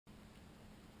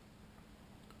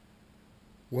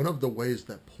One of the ways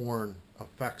that porn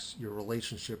affects your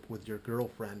relationship with your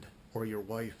girlfriend or your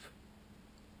wife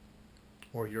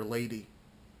or your lady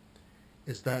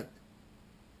is that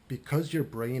because your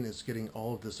brain is getting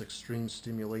all of this extreme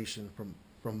stimulation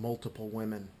from multiple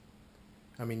women.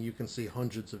 I mean, you can see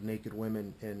hundreds of naked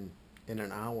women in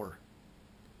an hour.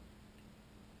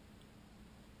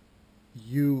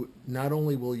 You not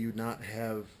only will you not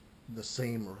have the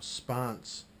same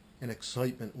response and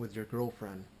excitement with your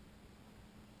girlfriend,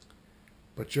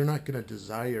 but you're not going to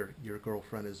desire your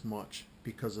girlfriend as much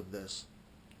because of this.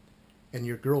 And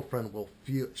your girlfriend will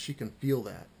feel, she can feel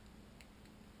that.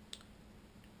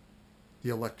 The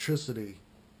electricity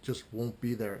just won't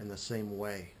be there in the same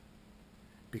way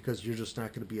because you're just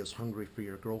not going to be as hungry for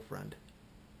your girlfriend.